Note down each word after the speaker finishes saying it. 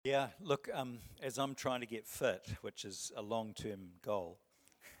Yeah, look, as I'm trying to get fit, which is a long-term goal,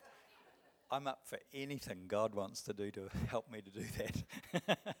 I'm up for anything God wants to do to help me to do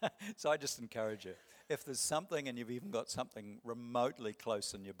that. So I just encourage you. If there's something and you've even got something remotely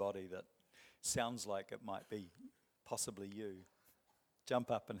close in your body that sounds like it might be possibly you,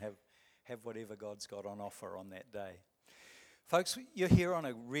 jump up and have whatever God's got on offer on that day. Folks, you're here on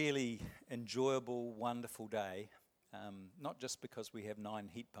a really enjoyable, wonderful day, not just because we have 9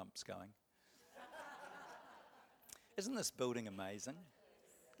 heat pumps going. Isn't this building amazing?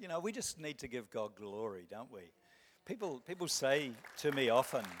 You know, we just need to give God glory, don't we? People say to me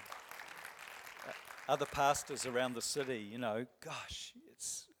often, other pastors around the city, you know, gosh,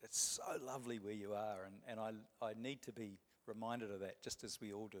 it's so lovely where you are, and I need to be reminded of that, just as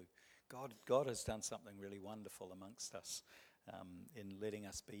we all do. God has done something really wonderful amongst us in letting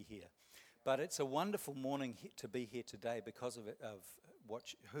us be here. But it's a wonderful morning to be here today because of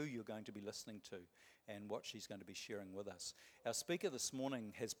who you're going to be listening to and what she's going to be sharing with us. Our speaker this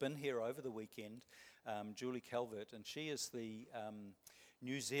morning has been here over the weekend, Julie Calvert, and she is the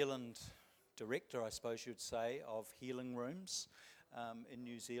New Zealand director, I suppose you'd say, of healing rooms in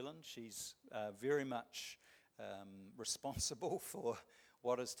New Zealand. She's very much responsible for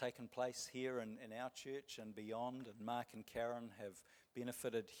what has taken place here in our church and beyond, and Mark and Karen have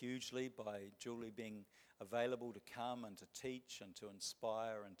benefited hugely by Julie being available to come and to teach and to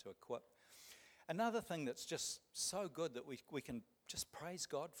inspire and to equip. Another thing that's just so good that we can just praise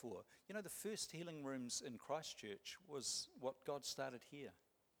God for, you know, the first healing rooms in Christchurch was what God started here.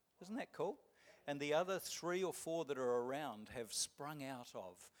 Isn't that cool? And the other 3 or 4 that are around have sprung out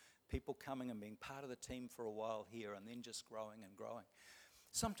of people coming and being part of the team for a while here and then just growing and growing.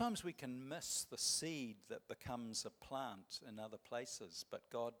 Sometimes we can miss the seed that becomes a plant in other places, but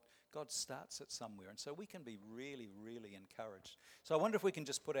God starts it somewhere, and so we can be really, really encouraged. So I wonder if we can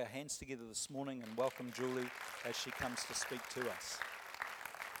just put our hands together this morning and welcome Julie as she comes to speak to us.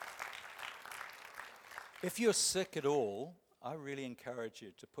 If you're sick at all, I really encourage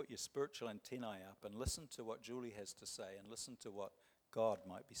you to put your spiritual antennae up and listen to what Julie has to say and listen to what God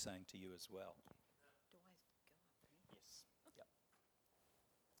might be saying to you as well. Yes. Yep.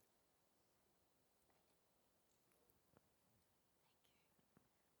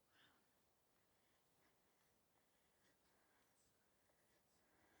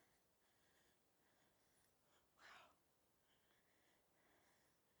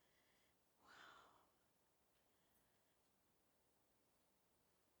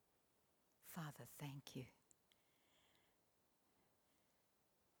 Father, thank you.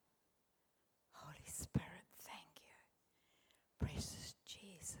 Holy Spirit, thank you. Precious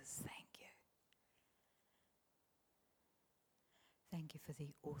Jesus, thank you. Thank you for the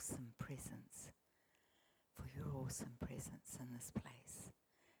awesome presence, for your awesome presence in this place,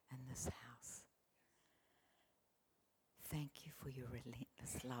 in this house. Thank you for your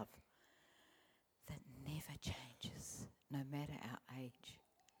relentless love that never changes, no matter our age.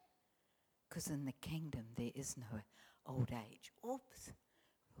 Because in the kingdom there is no old age. Oops.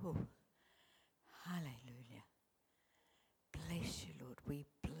 Ooh. Hallelujah. Bless you, Lord. We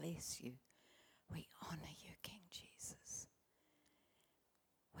bless you. We honor you, King Jesus.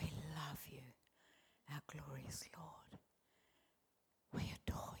 We love you, our glorious Lord. We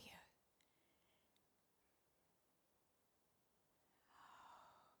adore you.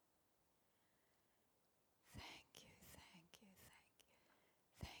 Thank you, thank you, thank you,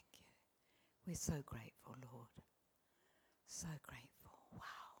 thank you. We're so grateful, Lord. So grateful.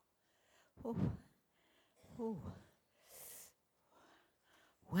 Wow. Ooh. Ooh.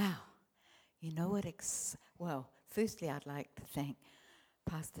 Wow. You know what? Well, firstly, I'd like to thank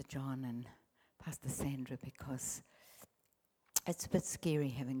Pastor John and Pastor Sandra, because it's a bit scary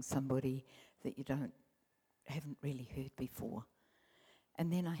having somebody that you haven't really heard before.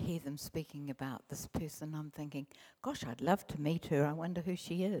 And then I hear them speaking about this person. I'm thinking, gosh, I'd love to meet her. I wonder who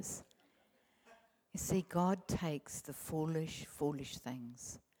she is. You see, God takes the foolish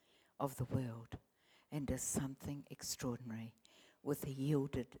things of the world and does something extraordinary with a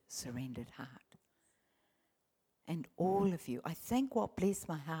yielded, surrendered heart. And all of you, I think what blessed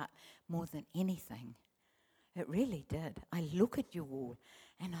my heart more than anything, it really did. I look at you all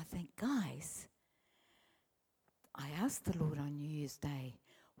and I think, guys, I asked the Lord on New Year's Day,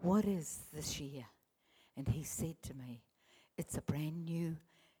 what is this year? And he said to me, it's a brand new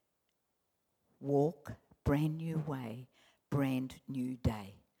walk, brand new way, brand new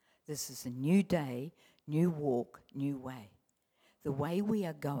day. This is a new day, new walk, new way. The way we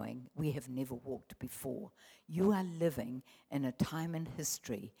are going, we have never walked before. You are living in a time in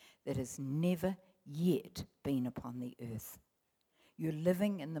history that has never yet been upon the earth. You're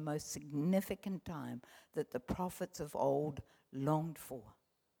living in the most significant time that the prophets of old longed for.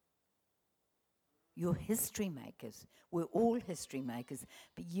 You're history makers. We're all history makers,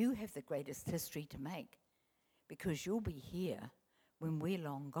 but you have the greatest history to make because you'll be here when we're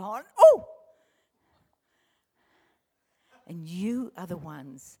long gone. Oh! And you are the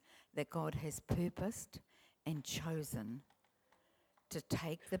ones that God has purposed and chosen to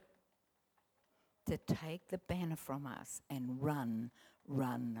take the banner from us and run.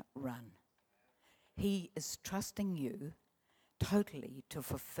 He is trusting you totally to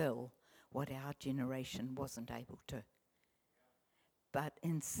fulfill what our generation wasn't able to. But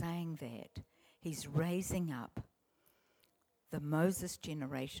in saying that, he's raising up the Moses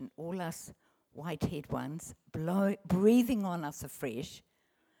generation, all us white-haired ones, breathing on us afresh.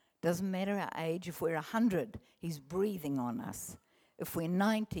 Doesn't matter our age. If we're 100, he's breathing on us. If we're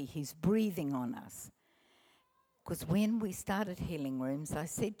 90, he's breathing on us. Because when we started Healing Rooms, I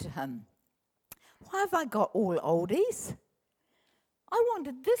said to him, why have I got all oldies? I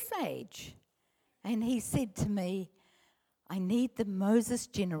wanted this age. And he said to me, I need the Moses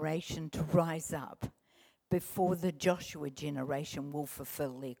generation to rise up before the Joshua generation will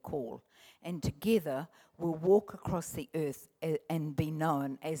fulfill their call. And together we'll walk across the earth and be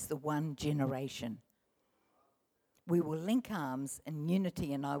known as the one generation. We will link arms in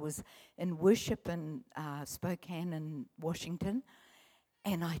unity. And I was in worship in Spokane and Washington,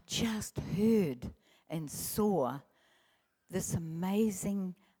 and I just heard and saw this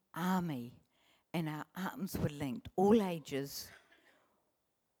amazing army, and our arms were linked, all ages,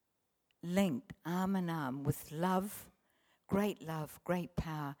 linked arm in arm with love, great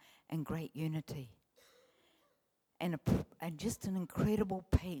power, and great unity. And just an incredible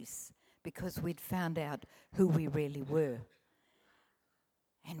peace because we'd found out who we really were.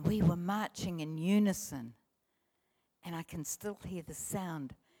 And we were marching in unison. And I can still hear the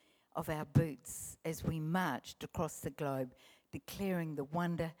sound of our boots as we marched across the globe, declaring the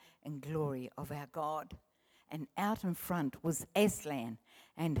wonder and glory of our God. And out in front was Aslan,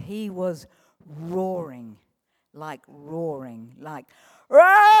 and he was roaring, like, roar!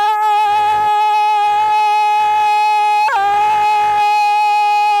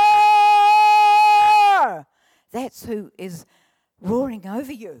 That's who is roaring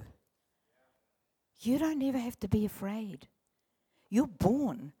over you. You don't ever have to be afraid. You're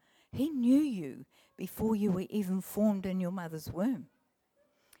born. He knew you before you were even formed in your mother's womb.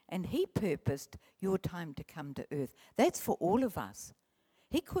 And he purposed your time to come to earth. That's for all of us.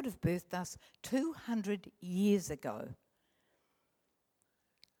 He could have birthed us 200 years ago.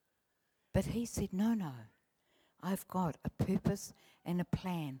 But he said, no, I've got a purpose and a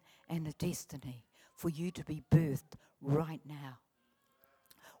plan and a destiny for you to be birthed right now.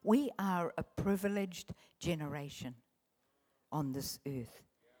 We are a privileged generation on this earth.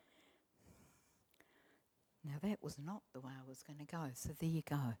 Now that was not the way I was going to go, so there you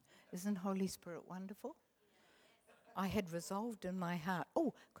go. Isn't Holy Spirit wonderful? I had resolved in my heart,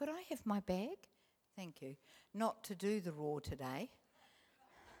 oh, could I have my bag? Thank you. Not to do the roar today.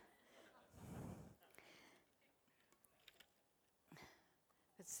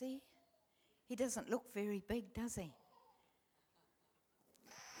 But see, he doesn't look very big, does he?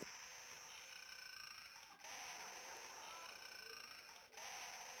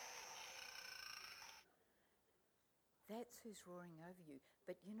 That's who's roaring over you.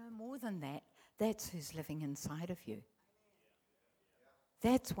 But you know, more than that, that's who's living inside of you.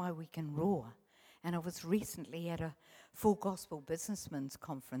 That's why we can roar. And I was recently at a Full Gospel Businessmen's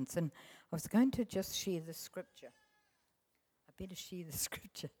Conference, and I was going to just share the scripture. I better share the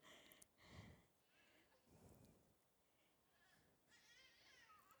scripture.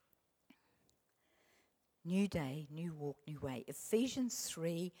 New day, new walk, new way. Ephesians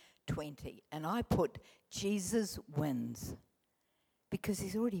 3:20. And I put Jesus wins because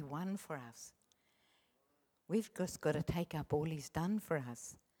he's already won for us. We've just got to take up all he's done for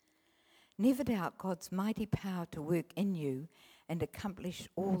us. Never doubt God's mighty power to work in you and accomplish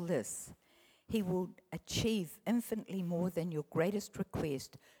all this. He will achieve infinitely more than your greatest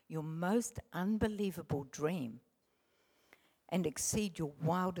request, your most unbelievable dream, and exceed your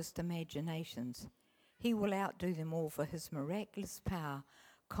wildest imaginations. He will outdo them all, for his miraculous power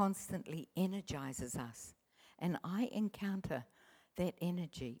constantly energizes us. And I encounter that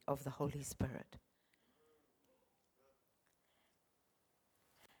energy of the Holy Spirit.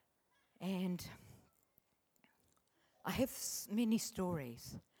 And I have many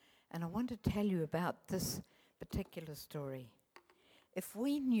stories, and I want to tell you about this particular story. If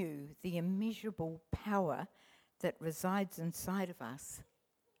we knew the immeasurable power that resides inside of us,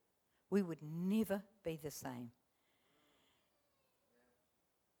 we would never be the same.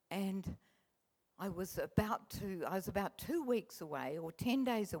 And I was about 2 weeks away or 10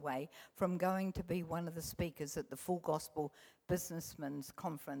 days away from going to be one of the speakers at the Full Gospel Businessmen's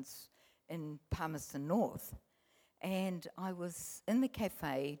Conference in Palmerston North. And I was in the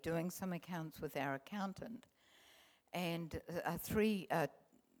cafe doing some accounts with our accountant. And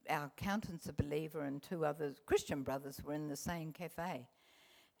our accountant's a believer and 2 other Christian brothers were in the same cafe.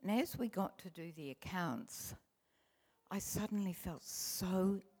 And as we got to do the accounts, I suddenly felt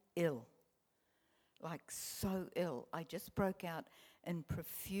so ill. Like so ill. I just broke out in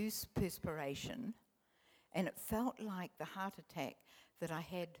profuse perspiration, and it felt like the heart attack that I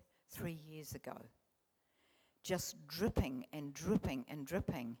had 3 years ago. Just dripping and dripping and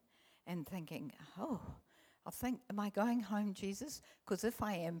dripping, and thinking, am I going home, Jesus? Because if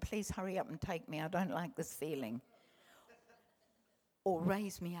I am, please hurry up and take me. I don't like this feeling. Or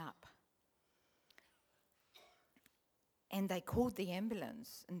raise me up. And they called the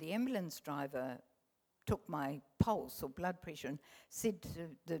ambulance, and the ambulance driver took my pulse or blood pressure and said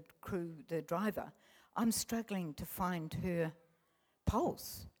to the driver, I'm struggling to find her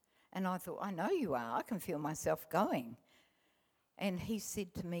pulse. And I thought, I know you are. I can feel myself going. And he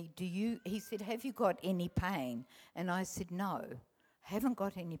said to me, he said, have you got any pain? And I said, no, I haven't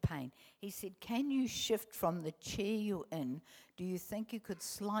got any pain. He said, can you shift from the chair you're in? Do you think you could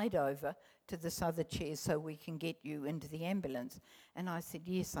slide over to this other chair so we can get you into the ambulance? And I said,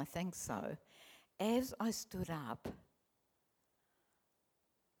 yes, I think so. As I stood up,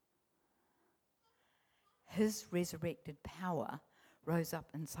 his resurrected power rose up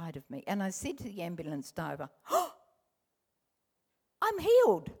inside of me. And I said to the ambulance driver, I'm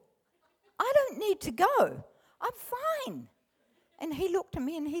healed. I don't need to go. I'm fine. And he looked at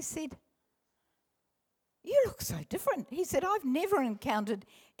me and he said, you look so different. He said, I've never encountered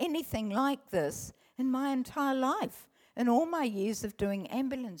anything like this in my entire life, in all my years of doing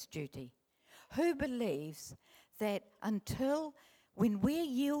ambulance duty. Who believes that when we're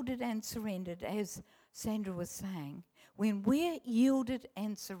yielded and surrendered, as Sandra was saying, when we're yielded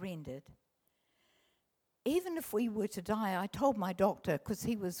and surrendered, even if we were to die, I told my doctor, because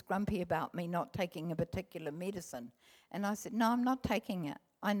he was grumpy about me not taking a particular medicine, and I said, no, I'm not taking it.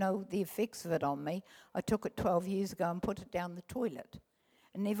 I know the effects of it on me. I took it 12 years ago and put it down the toilet.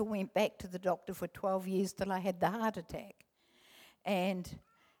 And never went back to the doctor for 12 years till I had the heart attack. And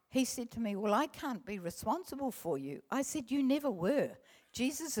he said to me, well, I can't be responsible for you. I said, you never were.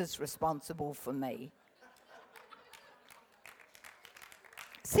 Jesus is responsible for me.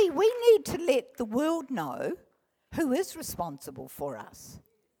 See, we need to let the world know who is responsible for us.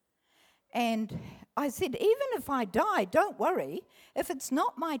 And I said, even if I die, don't worry. If it's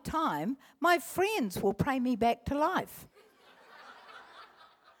not my time, my friends will pray me back to life.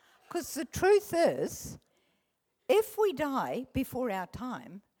 Because the truth is, if we die before our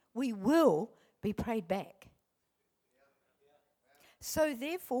time, we will be prayed back. So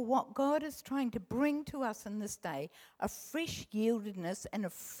therefore, what God is trying to bring to us in this day, a fresh yieldedness and a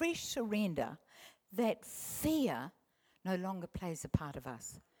fresh surrender, that fear no longer plays a part of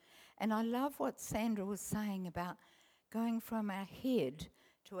us. And I love what Sandra was saying about going from our head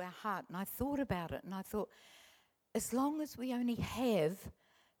to our heart. And I thought about it, and I thought, as long as we only have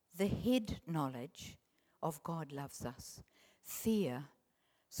the head knowledge of God loves us, fear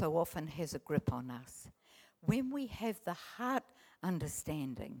so often has a grip on us. When we have the heart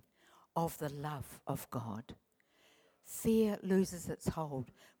understanding of the love of God, fear loses its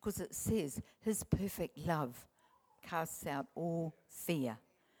hold, because it says his perfect love casts out all fear.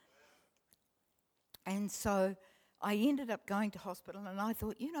 And so I ended up going to hospital, and I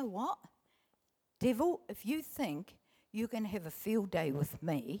thought, you know what? Devil, if you think you can have a field day with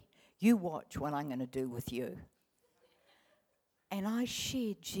me, you watch what I'm going to do with you. And I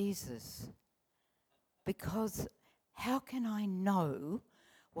shared Jesus, because how can I know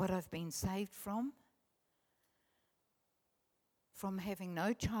what I've been saved from? From having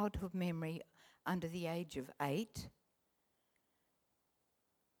no childhood memory under the age of 8,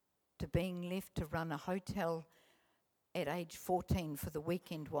 to being left to run a hotel at age 14 for the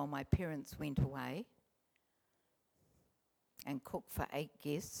weekend while my parents went away and cook for 8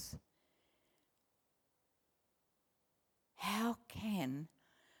 guests. How can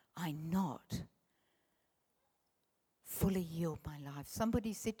I not fully yield my life?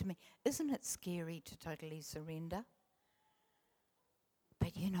 Somebody said to me, isn't it scary to totally surrender?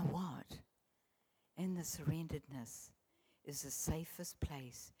 But you know what? In the surrenderedness is the safest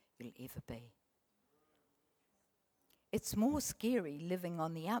place you'll ever be. It's more scary living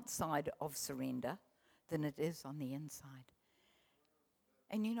on the outside of surrender than it is on the inside.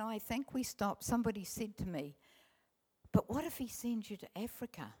 And you know, I think somebody said to me, But what if he sends you to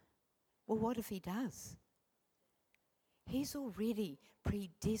Africa? Well, what if he does? He's already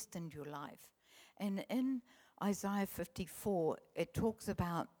predestined your life. And in Isaiah 54, it talks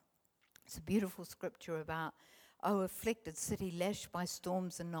about, it's a beautiful scripture about, "O afflicted city, lashed by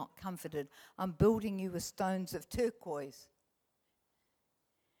storms and not comforted, I'm building you with stones of turquoise.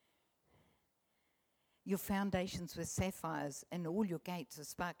 Your foundations with sapphires, and all your gates are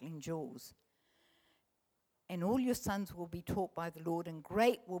sparkling jewels. And all your sons will be taught by the Lord, and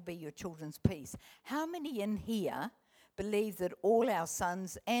great will be your children's peace." How many in here believe that all our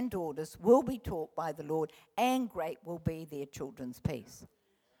sons and daughters will be taught by the Lord, and great will be their children's peace?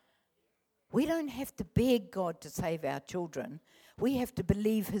 We don't have to beg God to save our children. We have to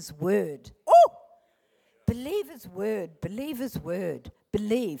believe his word. Oh! Believe his word. Believe his word.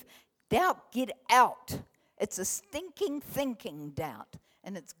 Believe. Doubt, get out. It's a stinking thinking doubt.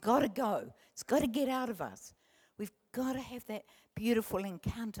 And it's got to go. It's got to get out of us. We've got to have that beautiful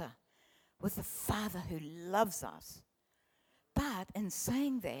encounter with the Father who loves us. But in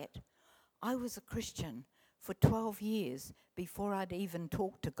saying that, I was a Christian for 12 years before I'd even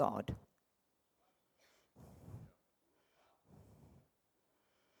talked to God.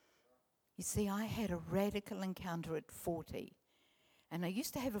 You see, I had a radical encounter at 40. And I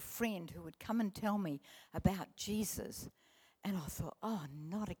used to have a friend who would come and tell me about Jesus. And I thought, oh,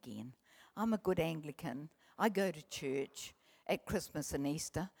 not again. I'm a good Anglican. I go to church at Christmas and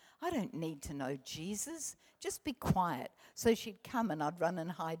Easter. I don't need to know Jesus. Just be quiet. So she'd come and I'd run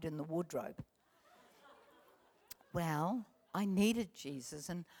and hide in the wardrobe. Well, I needed Jesus.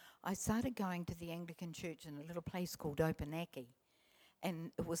 And I started going to the Anglican church in a little place called Opunake.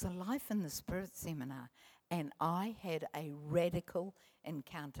 And it was a Life in the Spirit seminar. And I had a radical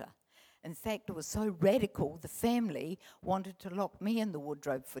encounter. In fact, it was so radical, the family wanted to lock me in the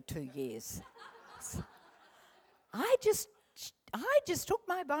wardrobe for 2 years. So I just took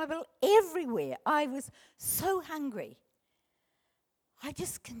my Bible everywhere. I was so hungry. I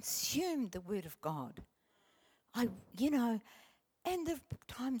just consumed the Word of God. And there were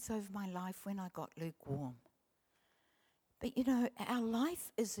times over my life when I got lukewarm. But our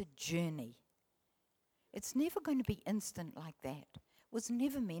life is a journey. It's never going to be instant like that. It was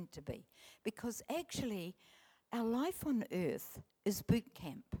never meant to be. Because actually, our life on earth is boot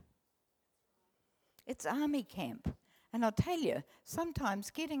camp. It's army camp. And I'll tell you,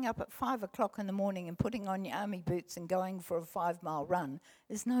 sometimes getting up at 5 o'clock in the morning and putting on your army boots and going for a 5-mile run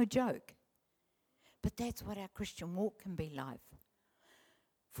is no joke. But that's what our Christian walk can be like.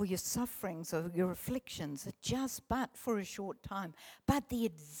 For your sufferings or your afflictions are just but for a short time. But the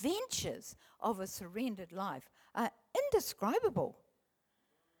adventures of a surrendered life are indescribable.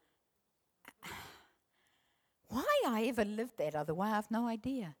 Why I ever lived that other way, I have no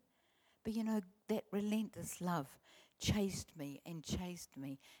idea. But that relentless love chased me and chased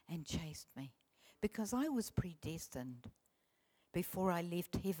me and chased me. Because I was predestined before I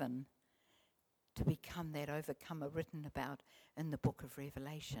left heaven to become that overcomer written about in the book of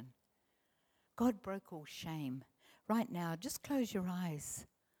Revelation. God broke all shame. Right now, just close your eyes.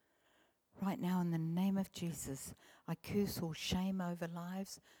 Right now, in the name of Jesus, I curse all shame over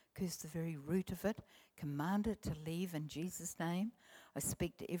lives, curse the very root of it, command it to leave in Jesus' name. I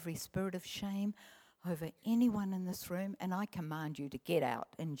speak to every spirit of shame over anyone in this room, and I command you to get out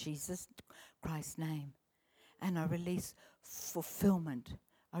in Jesus Christ's name. And I release fulfillment.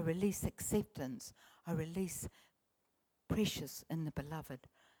 I release acceptance. I release precious in the beloved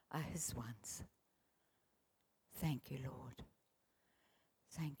are his ones. Thank you, Lord.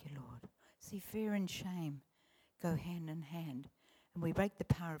 Thank you, Lord. See, fear and shame go hand in hand. And we break the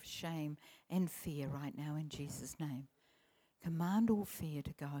power of shame and fear right now in Jesus' name. Command all fear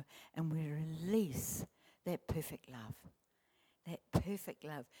to go, and we release that perfect love. That perfect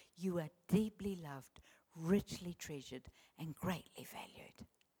love. You are deeply loved, richly treasured, and greatly valued.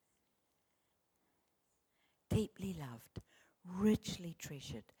 Deeply loved, richly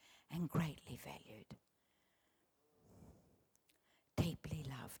treasured, and greatly valued. Deeply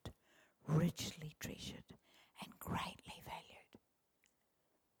loved, richly treasured, and greatly valued.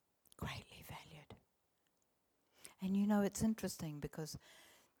 Greatly valued. And it's interesting because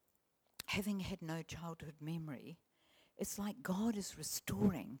having had no childhood memory, it's like God is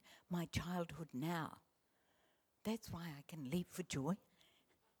restoring my childhood now. That's why I can leap for joy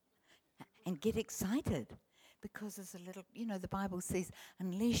and get excited. Because as a little, the Bible says,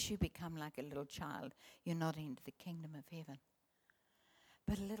 unless you become like a little child, you're not into the kingdom of heaven.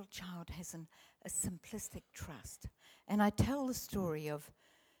 But a little child has a simplistic trust. And I tell the story of,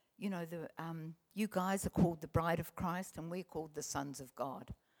 you guys are called the bride of Christ and we're called the sons of God.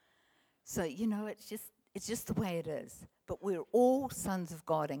 So, it's just, It's just the way it is. But we're all sons of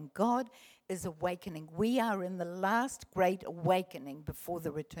God, and God is awakening. We are in the last great awakening before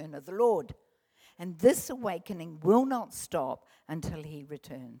the return of the Lord. And this awakening will not stop until he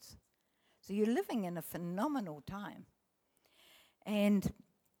returns. So you're living in a phenomenal time. And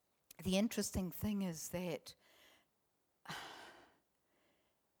the interesting thing is that,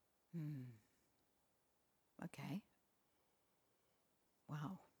 okay,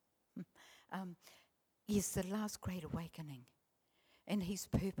 wow. Yes, the last great awakening. And he's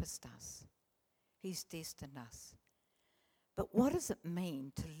purposed us. He's destined us. But what does it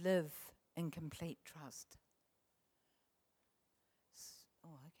mean to live in complete trust?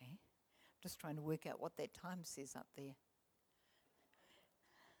 Oh, okay. I'm just trying to work out what that time says up there.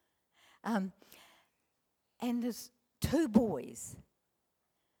 And there's two boys,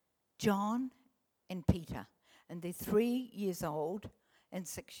 John and Peter, and they're 3 years old and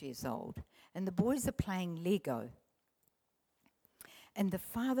 6 years old. And the boys are playing Lego. And the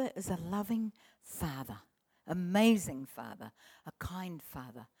father is a loving father, amazing father, a kind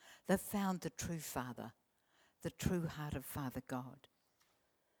father. They've found the true father, the true heart of Father God.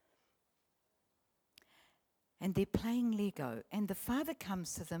 And they're playing Lego. And the father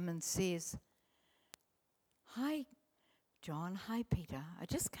comes to them and says, "Hi, John. Hi, Peter. I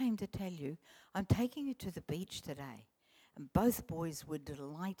just came to tell you I'm taking you to the beach today." And both boys were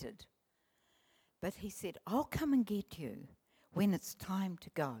delighted. But he said, "I'll come and get you when it's time to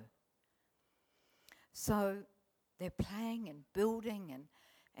go." So they're playing and building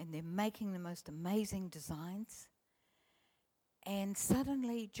and they're making the most amazing designs. And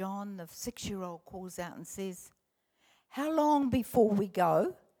suddenly John, the 6-year-old, calls out and says, "How long before we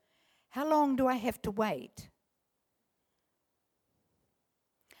go? How long do I have to wait?"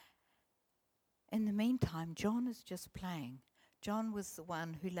 In the meantime, John is just playing. John was the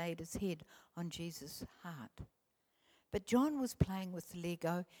one who laid his head on Jesus' heart. But John was playing with the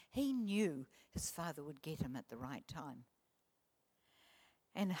Lego. He knew his father would get him at the right time.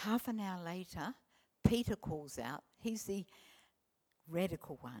 And half an hour later, Peter calls out. He's the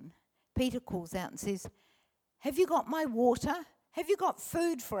radical one. Peter calls out and says, "Have you got my water? Have you got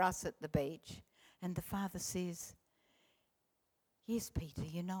food for us at the beach?" And the father says, "Yes, Peter,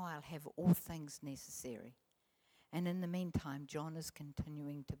 you know I'll have all things necessary." And in the meantime, John is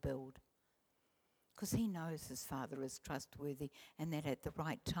continuing to build, because he knows his father is trustworthy and that at the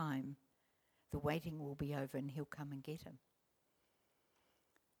right time, the waiting will be over and he'll come and get him.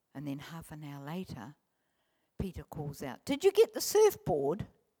 And then half an hour later, Peter calls out, "Did you get the surfboard?"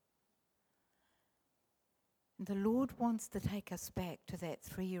 And the Lord wants to take us back to that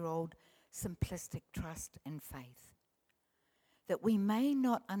 3-year-old simplistic trust and faith. That we may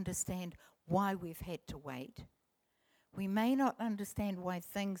not understand why we've had to wait. We may not understand why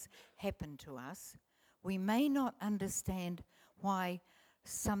things happen to us. We may not understand why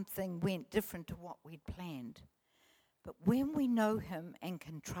something went different to what we'd planned. But when we know him and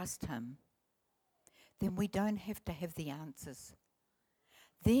can trust him, then we don't have to have the answers.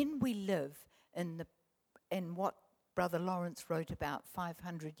 Then we live in what Brother Lawrence wrote about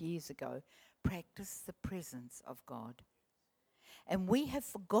 500 years ago, practice the presence of God. And we have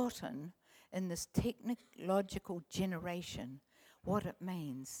forgotten in this technological generation what it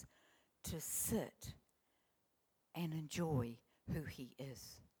means to sit and enjoy who he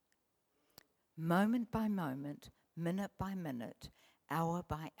is. Moment by moment, minute by minute, hour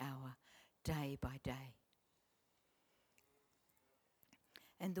by hour, day by day.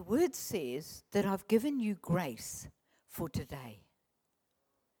 And the word says that I've given you grace for today.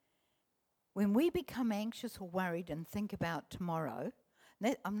 When we become anxious or worried and think about tomorrow,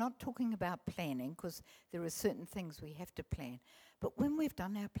 I'm not talking about planning, because there are certain things we have to plan. But when we've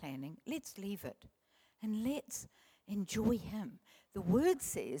done our planning, let's leave it and let's enjoy him. The word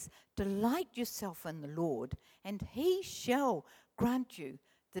says, delight yourself in the Lord, and he shall grant you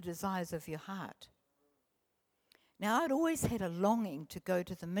the desires of your heart. Now, I'd always had a longing to go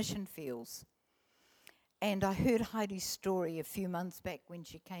to the mission fields. And I heard Heidi's story a few months back when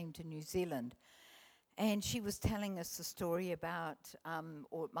she came to New Zealand. And she was telling us the story about,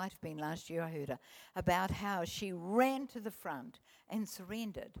 or it might have been last year I heard her, about how she ran to the front and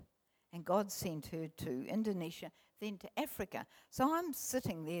surrendered. And God sent her to Indonesia, then to Africa. So I'm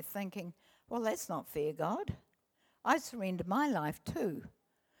sitting there thinking, well, that's not fair, God. I surrendered my life too.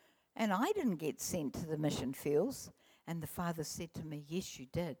 And I didn't get sent to the mission fields. And the Father said to me, yes, you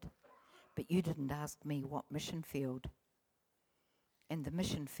did. But you didn't ask me what mission field. And the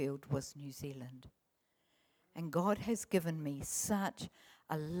mission field was New Zealand. And God has given me such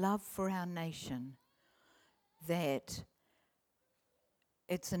a love for our nation that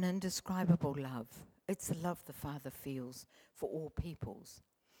it's an indescribable love. It's the love the Father feels for all peoples.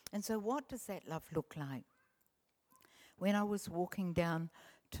 And so what does that love look like? When I was walking down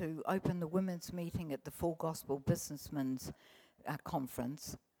to open the women's meeting at the Full Gospel Businessmen's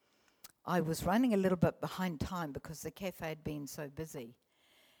conference, I was running a little bit behind time because the cafe had been so busy.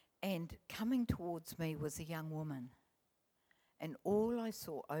 And coming towards me was a young woman. And all I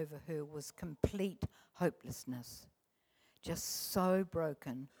saw over her was complete hopelessness. Just so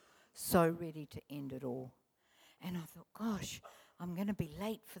broken, so ready to end it all. And I thought, gosh, I'm going to be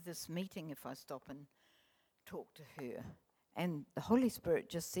late for this meeting if I stop and talk to her. And the Holy Spirit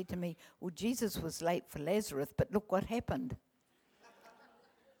just said to me, well, Jesus was late for Lazarus, but look what happened.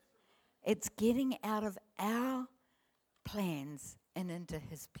 It's getting out of our plans and into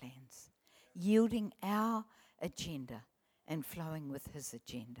his plans, yielding our agenda and flowing with his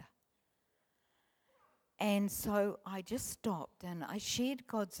agenda. And so I just stopped and I shared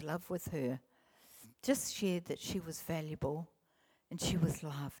God's love with her, just shared that she was valuable and she was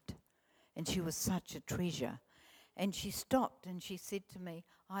loved and she was such a treasure. And she stopped and she said to me,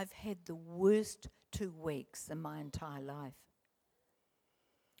 I've had the worst 2 weeks in my entire life.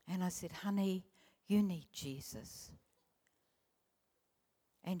 And I said, honey, you need Jesus.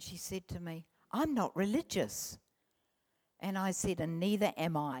 And she said to me, I'm not religious. And I said, and neither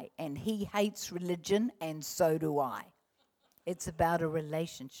am I. And he hates religion, and so do I. It's about a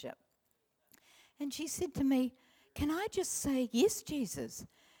relationship. And she said to me, can I just say, yes, Jesus?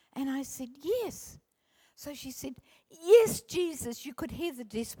 And I said, yes. So she said, yes, Jesus. You could hear the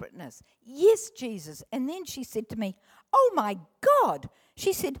desperateness. Yes, Jesus. And then she said to me, oh, my God.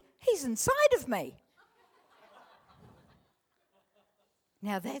 She said, he's inside of me.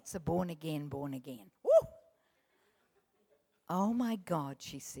 Now that's a born again. Woo! Oh, my God,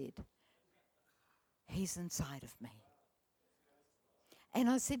 she said, he's inside of me. And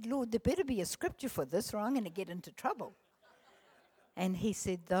I said, Lord, there better be a scripture for this or I'm going to get into trouble. And he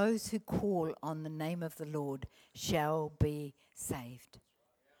said, those who call on the name of the Lord shall be saved.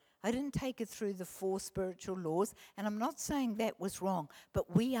 I didn't take her through the 4 spiritual laws, and I'm not saying that was wrong,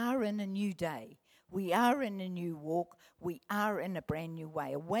 but we are in a new day. We are in a new walk. We are in a brand new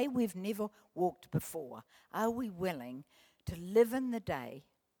way, a way we've never walked before. Are we willing to live in the day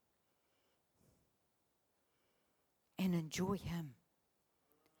and enjoy him?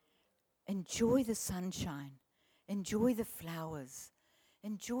 Enjoy the sunshine. Enjoy the flowers.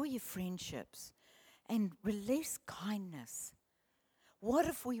 Enjoy your friendships. And release kindness. What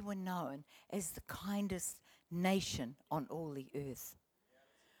if we were known as the kindest nation on all the earth?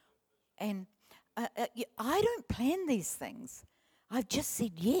 And I don't plan these things. I've just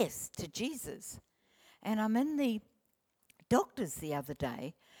said yes to Jesus. And I'm in the doctor's the other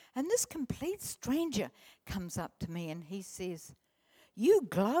day, and this complete stranger comes up to me and he says, you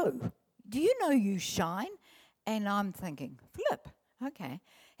glow. Do you know you shine? And I'm thinking, flip, okay.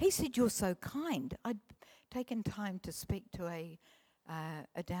 He said, you're so kind. I'd taken time to speak to a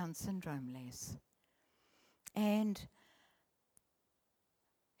Down syndrome lass. And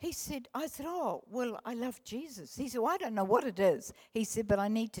he said, I said, oh, well, I love Jesus. He said, well, I don't know what it is. He said, but I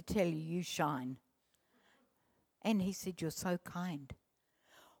need to tell you, you shine. And he said, you're so kind.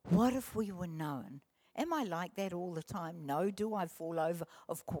 What if we were known? Am I like that all the time? No. Do I fall over?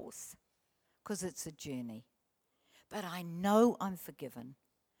 Of course, because it's a journey. But I know I'm forgiven,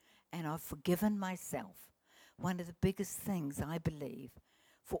 and I've forgiven myself. One of the biggest things I believe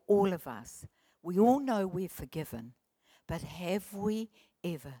for all of us, we all know we're forgiven, but have we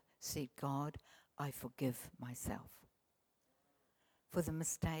ever said, God, I forgive myself for the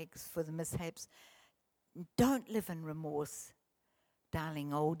mistakes, for the mishaps? Don't live in remorse, darling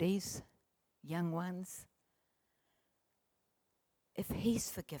oldies, young ones. If he's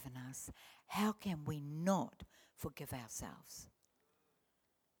forgiven us, how can we not forgive ourselves?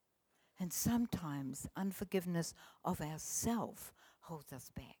 And sometimes unforgiveness of ourselves holds us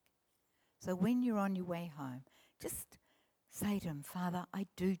back. So when you're on your way home, just say to him, Father, I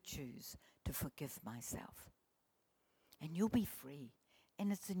do choose to forgive myself. And you'll be free.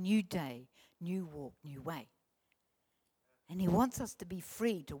 And it's a new day, new walk, new way. And he wants us to be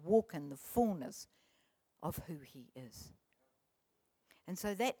free to walk in the fullness of who he is. And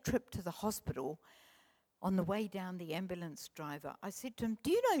so that trip to the hospital, on the way down, the ambulance driver, I said to him,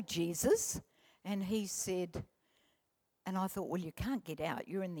 do you know Jesus? And he said, and I thought, well, you can't get out.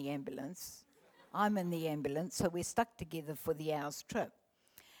 You're in the ambulance. I'm in the ambulance, so we're stuck together for the hour's trip.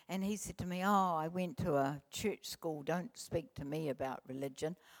 And he said to me, oh, I went to a church school. Don't speak to me about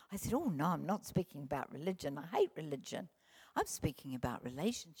religion. I said, oh, no, I'm not speaking about religion. I hate religion. I'm speaking about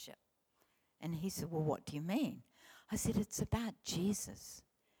relationship. And he said, well, what do you mean? I said, it's about Jesus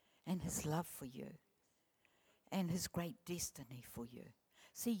and his love for you. and his great destiny for you.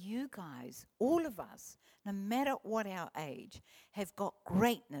 See, you guys, all of us, no matter what our age, have got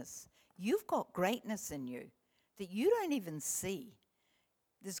greatness. You've got greatness in you that you don't even see.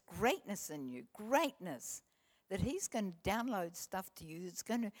 There's greatness in you, greatness, that he's going to download stuff to you. It's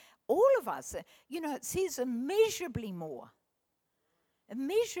going to, all of us, it says immeasurably more.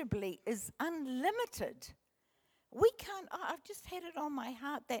 Immeasurably is unlimited. We can't, I've just had it on my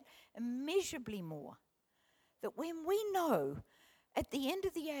heart that immeasurably more. That when we know at the end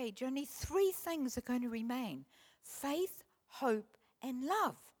of the age, only 3 things are going to remain: faith, hope, and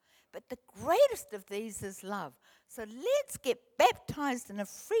love. But the greatest of these is love. So let's get baptized in a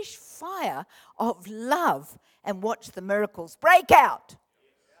fresh fire of love and watch the miracles break out.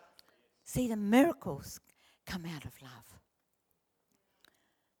 See, the miracles come out of love.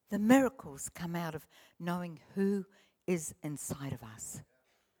 The miracles come out of knowing who is inside of us.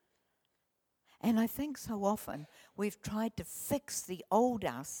 And I think so often we've tried to fix the old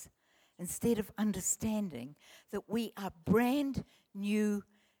us instead of understanding that we are brand new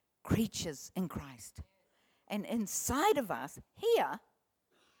creatures in Christ. And inside of us, here,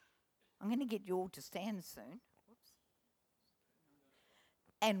 I'm going to get you all to stand soon.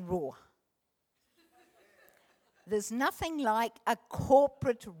 And roar. There's nothing like a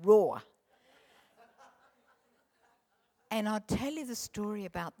corporate roar. And I'll tell you the story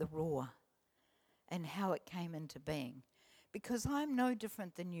about the roar and how it came into being. Because I'm no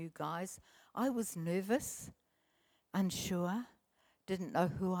different than you guys. I was nervous, unsure, didn't know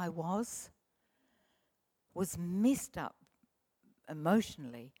who I was messed up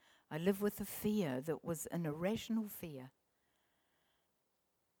emotionally. I lived with a fear that was an irrational fear.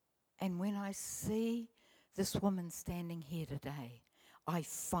 And when I see this woman standing here today, I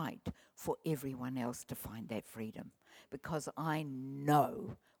fight for everyone else to find that freedom, because I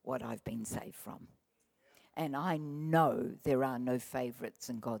know what I've been saved from. And I know there are no favorites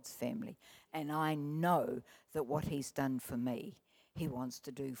in God's family. And I know that what he's done for me, he wants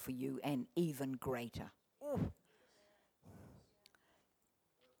to do for you, and even greater. Ooh.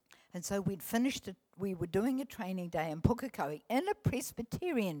 And so we were doing a training day in Pukekohe in a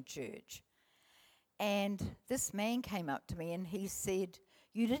Presbyterian church. And this man came up to me and he said,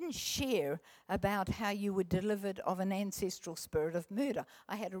 "You didn't share about how you were delivered of an ancestral spirit of murder."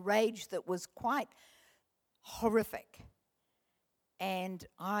 I had a rage that was quite horrific. And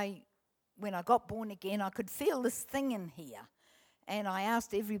when I got born again, I could feel this thing in here. And I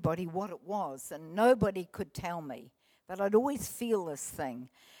asked everybody what it was, and nobody could tell me. But I'd always feel this thing.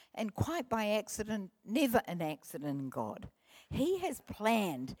 And quite by accident, never an accident in God. He has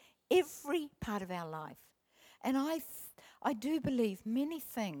planned every part of our life. And I do believe many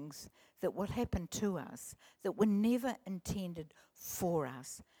things that will happen to us that were never intended for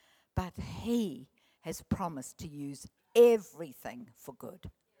us. But he has promised to use everything for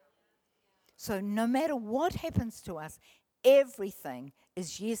good. So no matter what happens to us, everything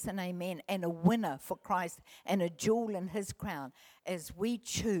is yes and amen, and a winner for Christ, and a jewel in his crown, as we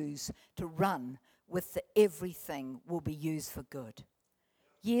choose to run with the everything will be used for good.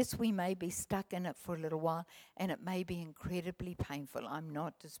 Yes, we may be stuck in it for a little while, and it may be incredibly painful. I'm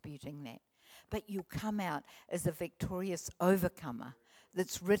not disputing that. But you come out as a victorious overcomer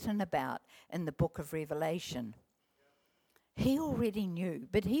that's written about in the book of Revelation. He already knew,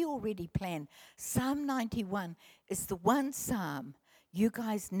 but he already planned. Psalm 91 is the one psalm you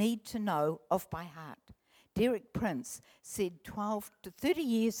guys need to know off by heart. Derek Prince said 12 to 30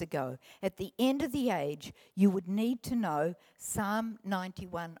 years ago, at the end of the age, you would need to know Psalm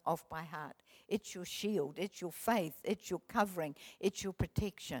 91 off by heart. It's your shield, it's your faith, it's your covering, it's your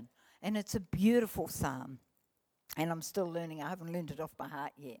protection. And it's a beautiful psalm. And I'm still learning. I haven't learned it off by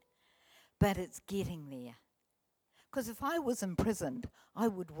heart yet. But it's getting there. Because if I was imprisoned, I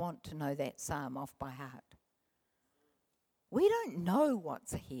would want to know that psalm off by heart. We don't know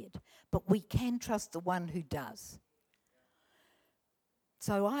what's ahead, but we can trust the one who does.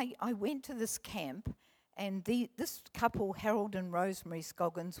 So I went to this camp, and this couple, Harold and Rosemary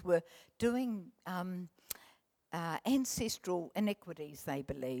Scoggins, were doing ancestral iniquities, they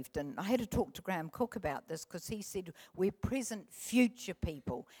believed. And I had to talk to Graham Cook about this, because he said, we're present future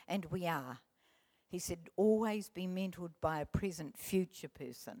people, and we are. He said, always be mentored by a present future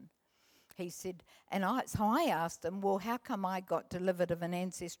person. He said, so I asked him, well, how come I got delivered of an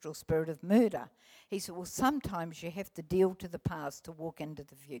ancestral spirit of murder? He said, well, sometimes you have to deal to the past to walk into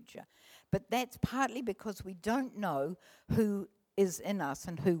the future. But that's partly because we don't know who is in us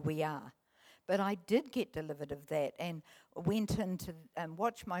and who we are. But I did get delivered of that, and went into and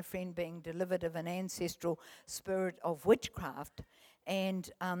watched my friend being delivered of an ancestral spirit of witchcraft. And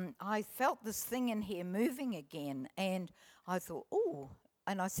I felt this thing in here moving again. And I thought, oh,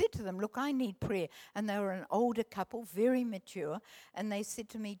 and I said to them, look, I need prayer. And they were an older couple, very mature. And they said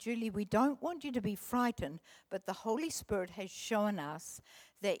to me, Julie, we don't want you to be frightened, but the Holy Spirit has shown us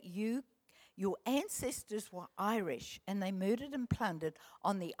that your ancestors were Irish, and they murdered and plundered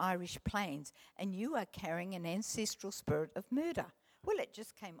on the Irish plains, and you are carrying an ancestral spirit of murder. Well, it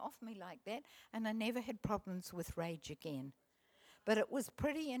just came off me like that, and I never had problems with rage again. But it was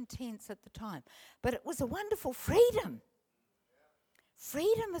pretty intense at the time. But it was a wonderful freedom.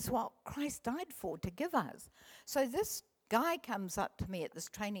 Freedom is what Christ died for, to give us. So this guy comes up to me at this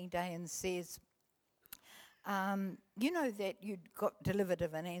training day and says, you know that you got delivered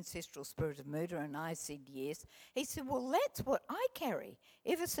of an ancestral spirit of murder? And I said yes. He said, well, that's what I carry.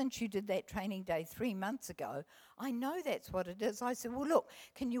 Ever since you did that training day 3 months ago, I know that's what it is. I said, well, look,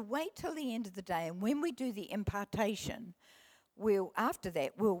 can you wait till the end of the day? And when we do the impartation, after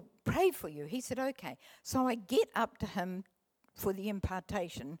that, we'll pray for you. He said, okay. So I get up to him for the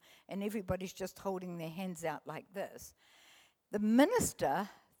impartation, and everybody's just holding their hands out like this. The minister,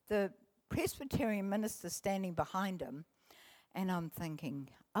 the Presbyterian minister, standing behind him, and I'm thinking,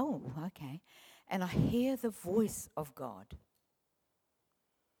 oh, okay. And I hear the voice of God.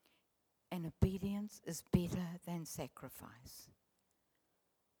 And obedience is better than sacrifice.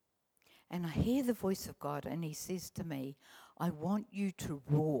 And I hear the voice of God, and he says to me, I want you to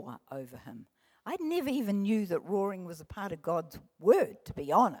roar over him. I never even knew that roaring was a part of God's word, to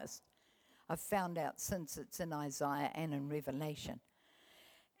be honest. I've found out since it's in Isaiah and in Revelation.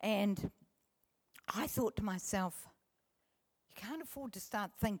 And I thought to myself, you can't afford to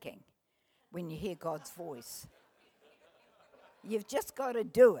start thinking when you hear God's voice. You've just got to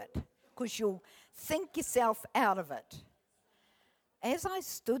do it, because you'll think yourself out of it. As I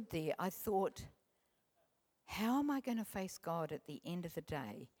stood there, I thought, how am I going to face God at the end of the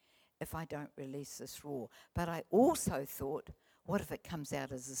day if I don't release this roar? But I also thought, what if it comes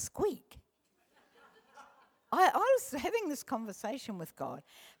out as a squeak? I was having this conversation with God,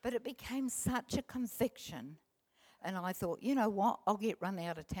 but it became such a conviction. And I thought, you know what, I'll get run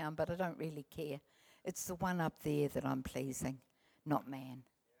out of town, but I don't really care. It's the one up there that I'm pleasing, not man.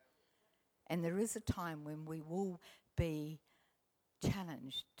 And there is a time when we will be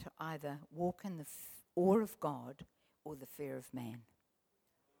challenged to either walk in the awe of God or the fear of man.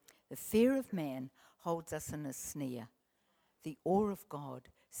 The fear of man holds us in a snare. The awe of God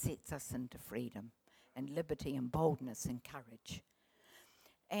sets us into freedom and liberty and boldness and courage.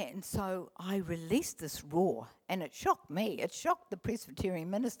 And so I released this roar, and it shocked me. It shocked the Presbyterian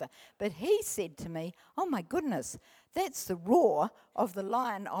minister. But he said to me, oh my goodness, that's the roar of the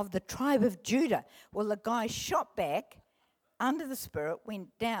Lion of the tribe of Judah. Well, the guy shot back under the Spirit, went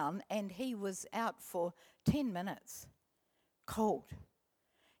down, and he was out for 10 minutes, cold.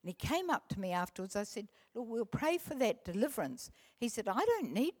 And he came up to me afterwards. I said, look, we'll pray for that deliverance. He said, I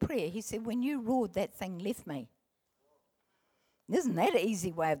don't need prayer. He said, when you roared, that thing left me. Isn't that an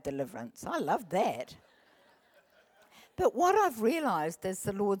easy way of deliverance? I love that. But what I've realized as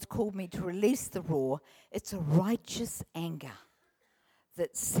the Lord's called me to release the roar, it's a righteous anger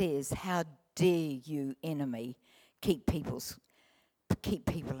that says, how dare you, enemy, keep people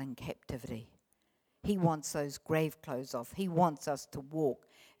in captivity. He wants those grave clothes off. He wants us to walk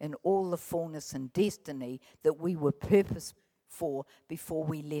in all the fullness and destiny that we were purposed for before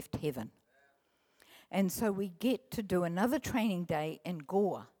we left heaven. And so we get to do another training day in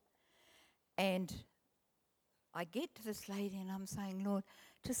Goa. And I get to this lady and I'm saying, Lord,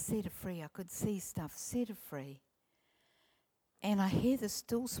 just set her free. I could see stuff, set her free. And I hear the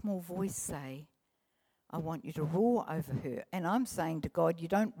still small voice say, I want you to roar over her. And I'm saying to God, you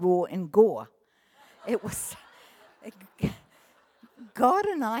don't roar in Goa. It was, God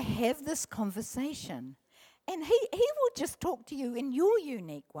and I have this conversation. And he will just talk to you in your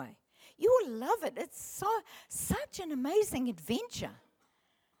unique way. You will love it. It's such an amazing adventure.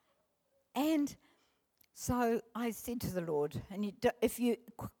 And so I said to the Lord, and if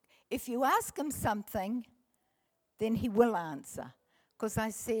you ask him something, then he will answer. Because I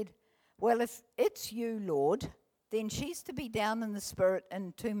said, well, if it's you, Lord, then she's to be down in the Spirit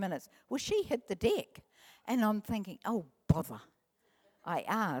in 2 minutes. Well, she hit the deck. And I'm thinking, oh, bother. I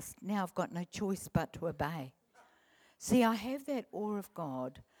asked, now I've got no choice but to obey. See, I have that awe of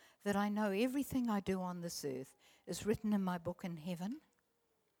God that I know everything I do on this earth is written in my book in heaven,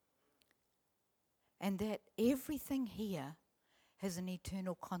 and that everything here has an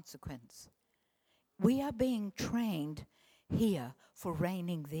eternal consequence. We are being trained here for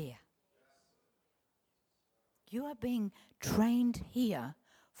reigning there. You are being trained here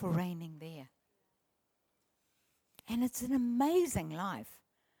for reigning there. And it's an amazing life.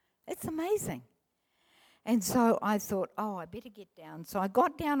 It's amazing. And so I thought, oh, I better get down. So I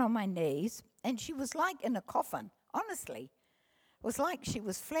got down on my knees, and she was like in a coffin, honestly. It was like she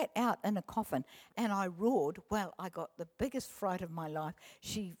was flat out in a coffin. And I roared. Well, I got the biggest fright of my life.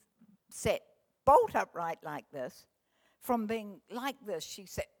 She sat bolt upright like this. From being like this, she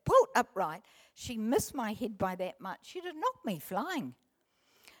sat bolt upright. She missed my head by that much. She'd have knocked me flying.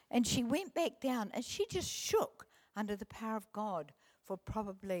 And she went back down, and she just shook under the power of God for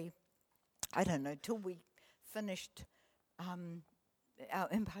probably, I don't know, till we finished our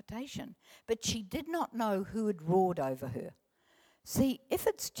impartation. But she did not know who had roared over her. See, if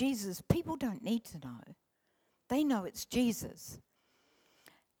it's Jesus, people don't need to know. They know it's Jesus.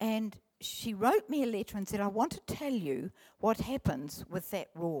 And she wrote me a letter and said, I want to tell you what happens with that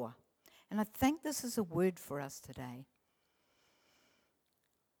roar. And I think this is a word for us today.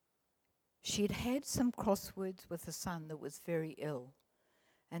 She had had some crosswords with a son that was very ill,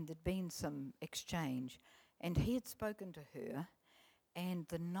 and there'd been some exchange, and he had spoken to her, and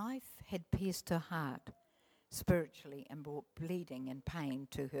the knife had pierced her heart spiritually and brought bleeding and pain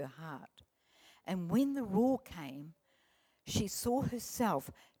to her heart. And when the roar came, she saw herself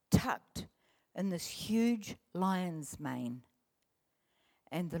tucked in this huge lion's mane.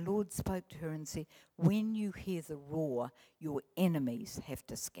 And the Lord spoke to her and said, when you hear the roar, your enemies have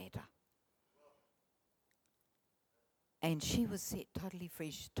to scatter. And she was set totally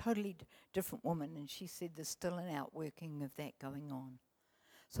free. She's a totally different woman. And she said there's still an outworking of that going on.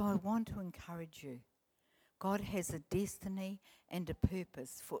 So I want to encourage you. God has a destiny and a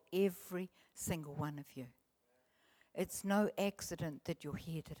purpose for every single one of you. It's no accident that you're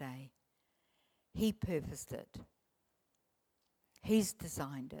here today. He purposed it. He's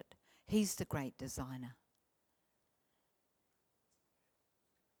designed it. He's the great designer.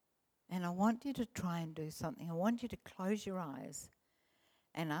 And I want you to try and do something. I want you to close your eyes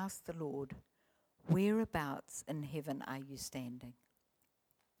and ask the Lord, whereabouts in heaven are you standing?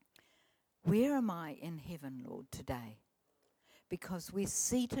 Where am I in heaven, Lord, today? Because we're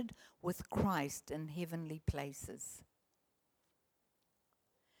seated with Christ in heavenly places.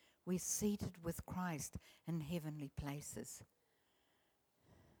 We're seated with Christ in heavenly places.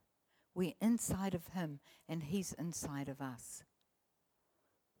 We're inside of Him and He's inside of us.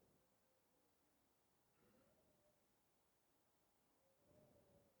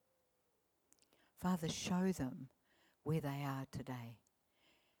 Father, show them where they are today,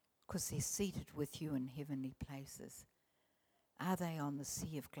 because they're seated with you in heavenly places. Are they on the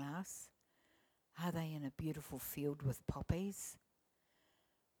sea of glass? Are they in a beautiful field with poppies?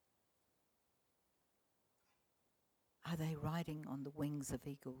 Are they riding on the wings of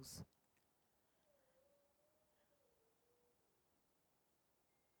eagles?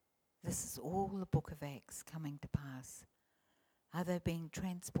 This is all the book of Acts coming to pass. Are they being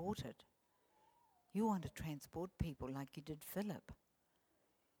transported? You want to transport people like you did Philip.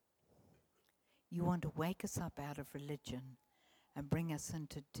 You want to wake us up out of religion and bring us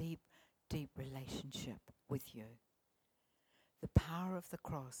into deep, deep relationship with you. The power of the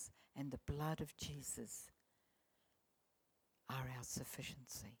cross and the blood of Jesus are our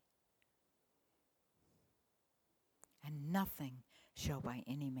sufficiency. And nothing shall by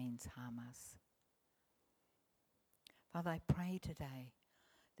any means harm us. Father, I pray today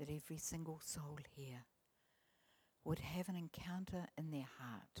that every single soul here would have an encounter in their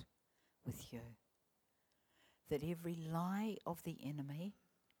heart with you. That every lie of the enemy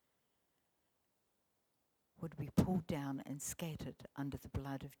would be pulled down and scattered under the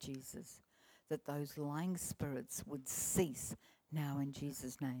blood of Jesus. That those lying spirits would cease now in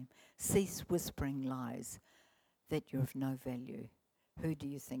Jesus' name. Cease whispering lies that you're of no value. Who do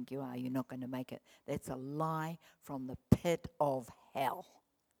you think you are? You're not going to make it. That's a lie from the pit of hell.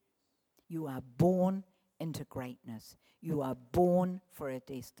 You are born into greatness. You are born for a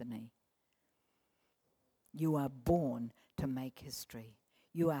destiny. You are born to make history.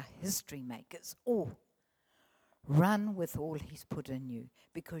 You are history makers. Oh, run with all He's put in you,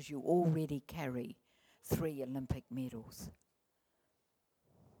 because you already carry 3 Olympic medals.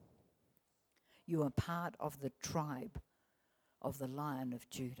 You are part of the tribe of the Lion of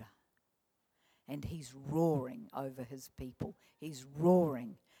Judah. And He's roaring over His people. He's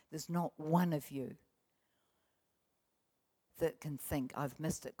roaring. There's not one of you that can think, I've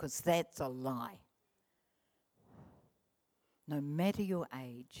missed it, because that's a lie. No matter your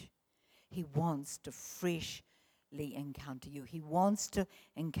age, He wants to freshly encounter you. He wants to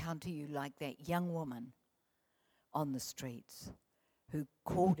encounter you like that young woman on the streets who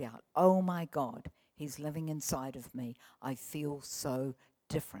called out, oh my God, He's living inside of me. I feel so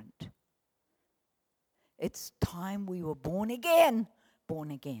different. It's time we were born again.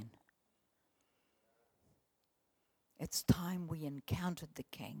 Born again. It's time we encountered the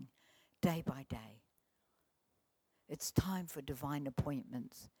King day by day. It's time for divine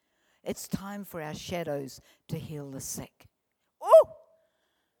appointments. It's time for our shadows to heal the sick. Oh!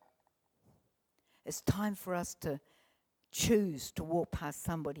 It's time for us to choose to walk past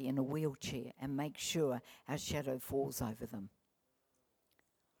somebody in a wheelchair and make sure our shadow falls over them.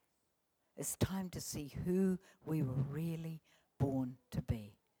 It's time to see who we were really born to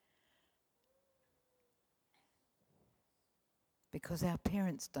be. Because our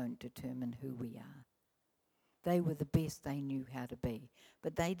parents don't determine who we are. They were the best they knew how to be,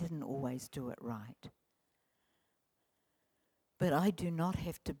 but they didn't always do it right. But I do not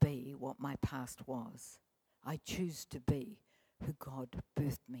have to be what my past was. I choose to be who God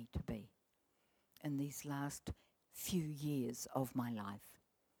birthed me to be in these last few years of my life.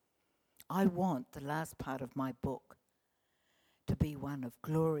 I want the last part of my book to be one of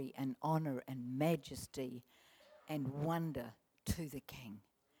glory and honor and majesty and wonder to the King.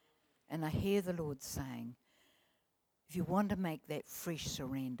 And I hear the Lord saying, if you want to make that fresh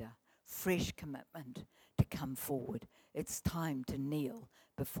surrender, fresh commitment to come forward, it's time to kneel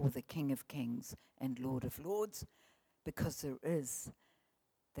before the King of Kings and Lord of Lords, because there is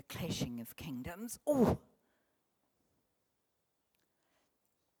the clashing of kingdoms. Oh!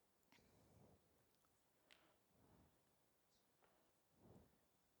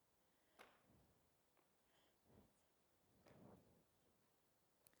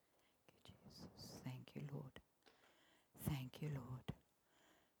 Jesus, thank you, Lord. Thank you, Lord.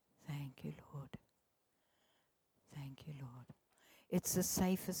 Thank you, Lord. Thank you, Lord. It's the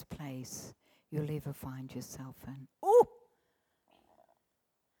safest place you'll ever find yourself in. Oh!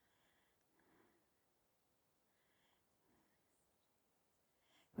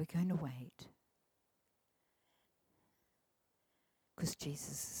 We're going to wait. Because Jesus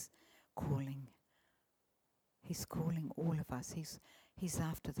is calling. He's calling all of us. He's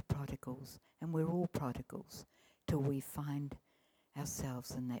after the prodigals. And we're all prodigals till we find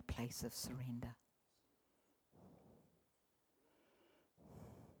ourselves in that place of surrender.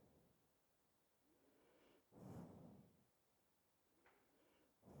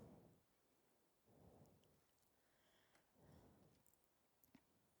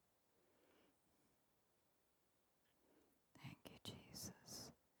 Thank you,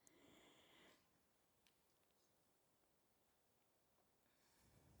 Jesus.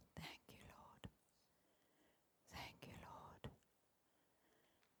 Thank you, Lord. Thank you, Lord.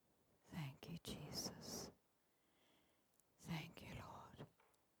 Thank you, Jesus. Thank you, Lord.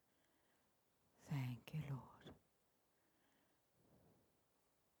 Thank you, Lord.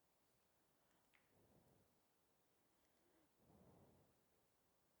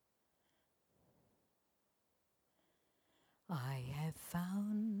 I have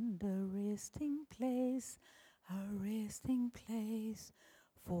found a resting place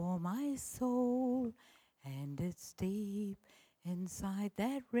for my soul, and it's deep inside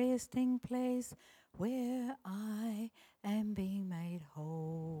that resting place where I am being made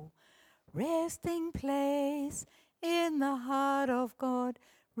whole. Resting place in the heart of God,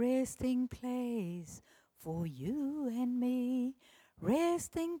 resting place for you and me.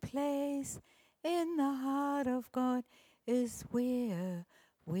 Resting place in the heart of God is where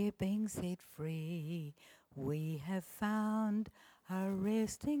we're being set free. We have found a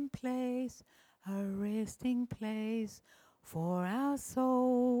resting place for our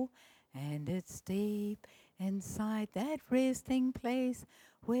soul, and it's deep inside that resting place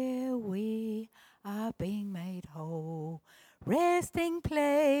where we are being made whole. Resting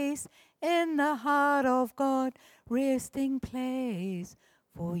place in the heart of God, resting place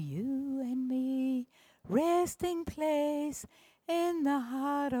for you and me. Resting place in the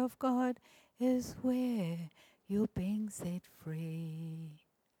heart of God is where you're being set free.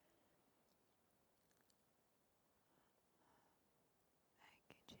 Thank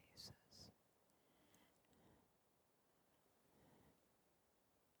you, Jesus.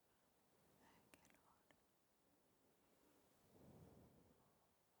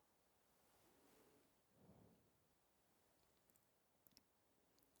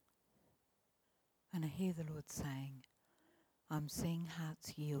 And I hear the Lord saying, I'm seeing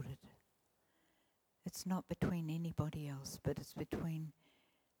hearts yielded. It's not between anybody else, but it's between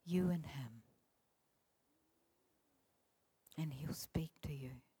you and Him. And He'll speak to you.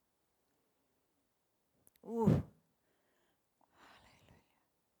 Ooh. Hallelujah.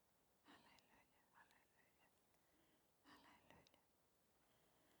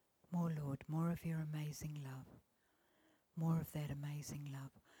 More, Lord, more of your amazing love. More of that amazing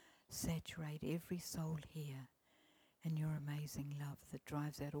love. saturate every soul here in your amazing love that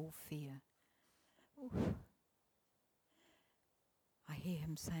drives out all fear. Ooh. I hear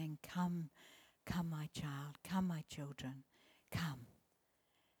him saying, come, come my child, come my children, come.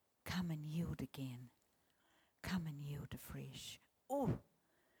 Come and yield again. Come and yield afresh. Oh!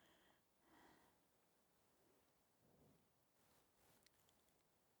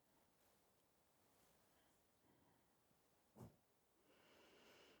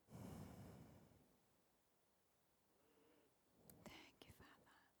 Thank you,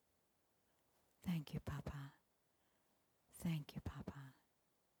 Father. Thank you, Papa. Thank you, Papa.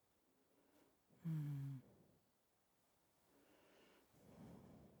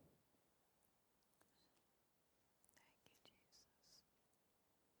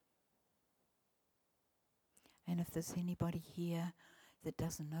 And if there's anybody here that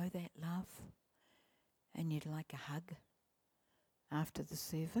doesn't know that love and you'd like a hug after the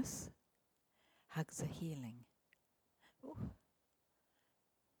service, hugs are healing. Ooh.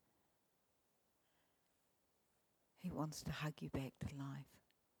 He wants to hug you back to life.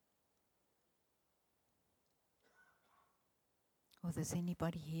 Or there's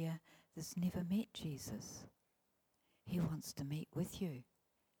anybody here that's never met Jesus. He wants to meet with you.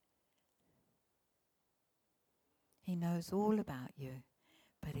 He knows all about you,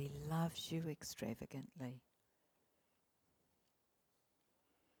 but he loves you extravagantly.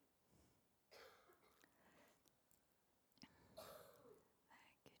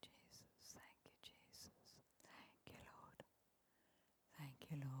 Thank you, Jesus. Thank you, Jesus. Thank you, Lord. Thank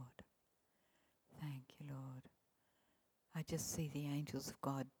you, Lord. Thank you, Lord. I just see the angels of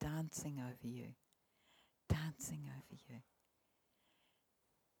God dancing over you. Dancing over you.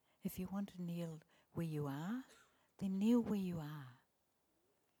 If you want to kneel where you are, then kneel where you are.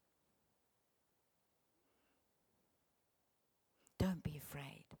 Don't be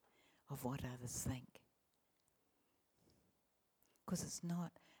afraid of what others think. Because it's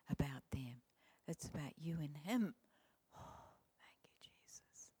not about them. It's about you and him. Oh, thank you,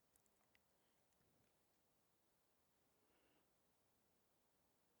 Jesus.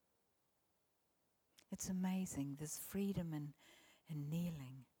 It's amazing, this freedom in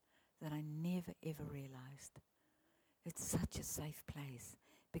kneeling that I never ever realized. It's such a safe place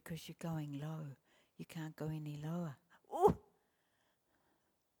because you're going low. You can't go any lower. Ooh!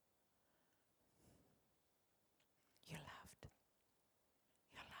 You're loved.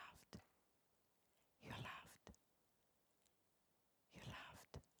 You're loved. You're loved. You're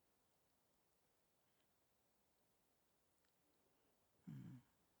loved.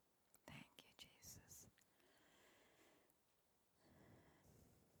 Thank you, Jesus.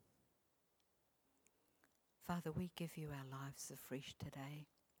 Father, we give you our lives afresh today.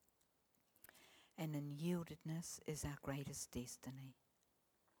 And in yieldedness is our greatest destiny.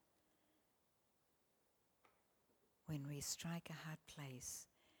 When we strike a hard place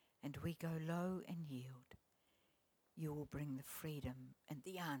and we go low and yield, you will bring the freedom and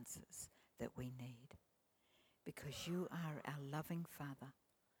the answers that we need. Because you are our loving Father.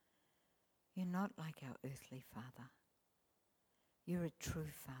 You're not like our earthly father. You're a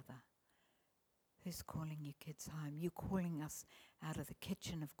true Father who's calling you kids home. You're calling us out of the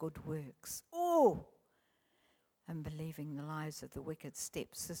kitchen of good works. Oh! And believing the lies of the wicked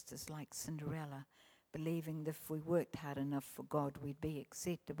stepsisters like Cinderella, believing that if we worked hard enough for God, we'd be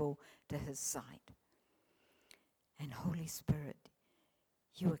acceptable to his sight. And Holy Spirit,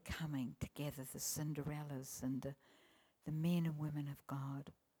 you are coming to gather the Cinderellas and the men and women of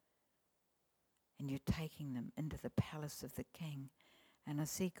God. And you're taking them into the palace of the King. And I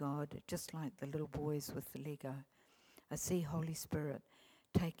see God, just like the little boys with the Lego, I see Holy Spirit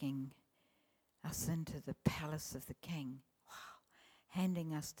taking us into the palace of the King. Wow.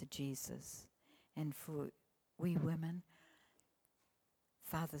 Handing us to Jesus. And for we women,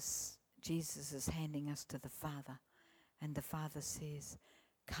 Jesus is handing us to the Father. And the Father says,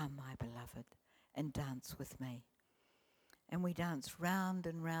 come, my beloved, and dance with me. And we dance round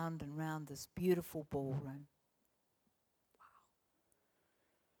and round and round this beautiful ballroom. Wow.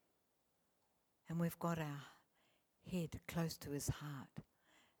 And we've got our head close to his heart.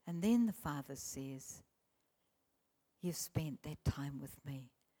 And then the Father says, you've spent that time with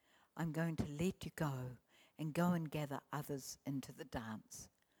me. I'm going to let you go and go and gather others into the dance.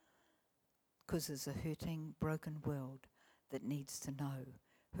 Because there's a hurting, broken world that needs to know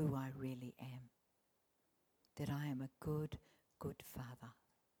who I really am. That I am a good, good Father.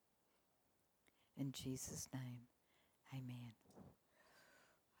 In Jesus' name, amen.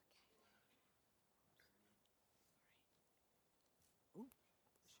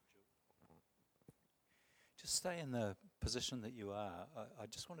 Just stay in the position that you are, I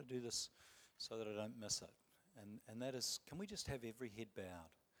just want to do this so that I don't miss it. And that is, can we just have every head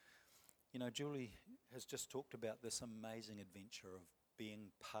bowed? You know, Julie has just talked about this amazing adventure of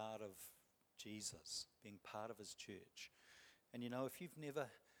being part of Jesus, being part of his church. And you know, if you've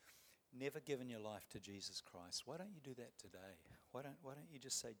never given your life to Jesus Christ, why don't you do that today? Why don't you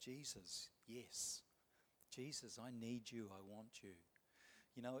just say, Jesus, yes. Jesus, I need you, I want you.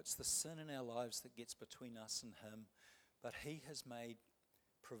 You know, it's the sin in our lives that gets between us and him, but he has made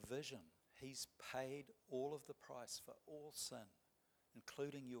provision. He's paid all of the price for all sin,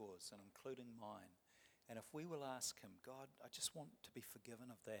 including yours and including mine. And if we will ask him, God, I just want to be forgiven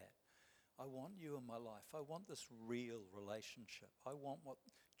of that. I want you in my life. I want this real relationship. I want what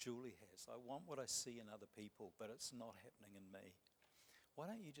Julie has. I want what I see in other people, but it's not happening in me. Why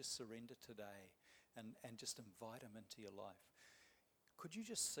don't you just surrender today and just invite him into your life? Could you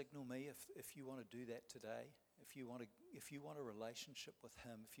just signal me if you want to do that today? If you want a relationship with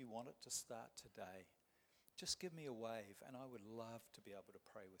him, if you want it to start today, just give me a wave, and I would love to be able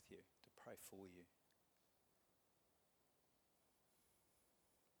to pray with you, to pray for you.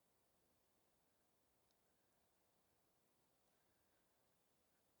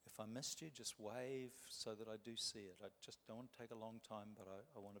 If I missed you, just wave so that I do see it. I just don't want to take a long time, but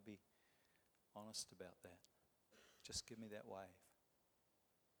I want to be honest about that. Just give me that wave.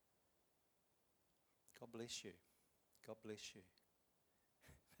 God bless you. God bless you.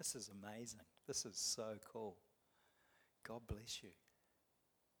 This is amazing. This is so cool. God bless you.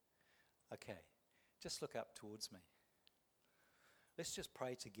 Okay, just look up towards me. Let's just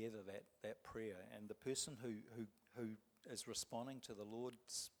pray together that prayer. And the person who is responding to the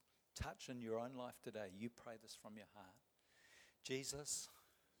Lord's touch in your own life today, you pray this from your heart. Jesus,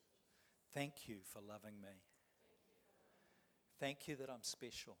 thank you for loving me. Thank you that I'm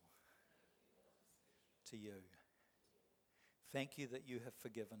special to you. Thank you that you have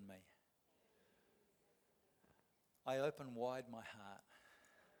forgiven me. I open wide my heart.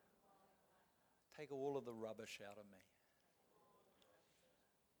 Take all of the rubbish out of me.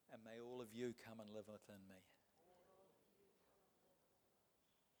 And may all of you come and live within me.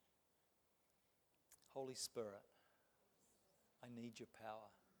 Holy Spirit, I need your power.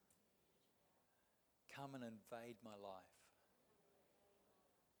 Come and invade my life.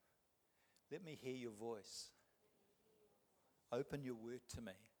 Let me hear your voice. Open your word to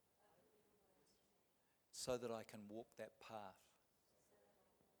me so that I can walk that path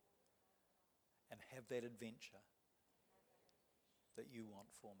and have that adventure that you want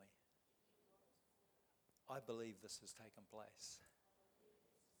for me. I believe this has taken place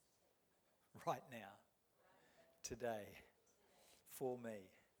right now, today, for me,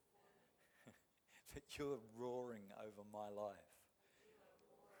 that you're roaring over my life.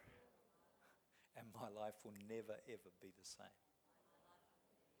 And my life will never, ever be the same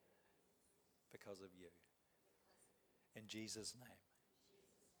because of you. In Jesus' name,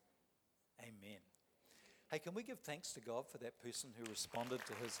 amen. Hey, can we give thanks to God for that person who responded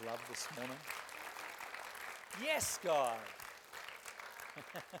to his love this morning? Yes, God.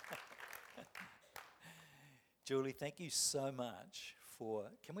 Julie, thank you so much for,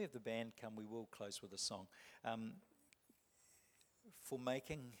 can we have the band come? We will close with a song. For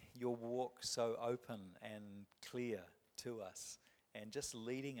making your walk so open and clear to us and just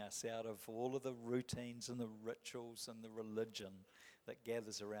leading us out of all of the routines and the rituals and the religion that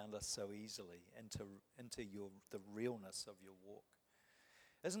gathers around us so easily into the realness of your walk.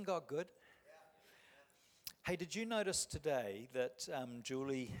 Isn't God good? Hey, did you notice today that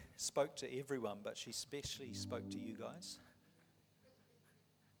Julie spoke to everyone, but she especially spoke to you guys?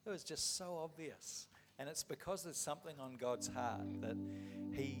 It was just so obvious. And it's because there's something on God's heart that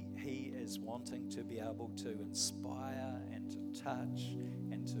He is wanting to be able to inspire and to touch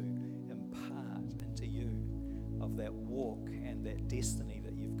and to impart into you of that walk and that destiny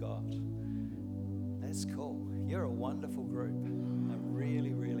that you've got. That's cool. You're a wonderful group, a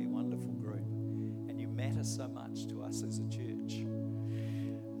really, really wonderful group. And you matter so much to us as a church.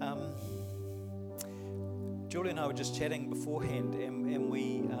 Julie and I were just chatting beforehand, and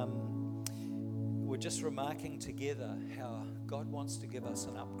we were just remarking together how God wants to give us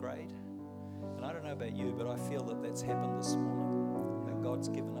an upgrade. And I don't know about you, but I feel that that's happened this morning, that God's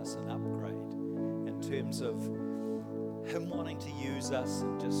given us an upgrade in terms of Him wanting to use us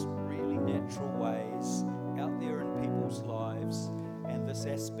in just really natural ways out there in people's lives, and this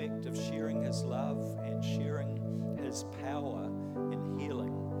aspect of sharing His love and sharing His power in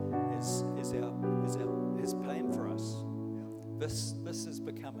healing is His plan for us. This is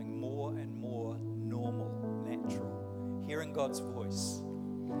becoming more and more normal, natural. Hearing God's voice,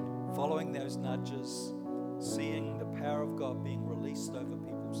 following those nudges, seeing the power of God being released over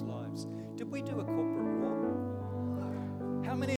people's lives. Did we do a corporate roar? How many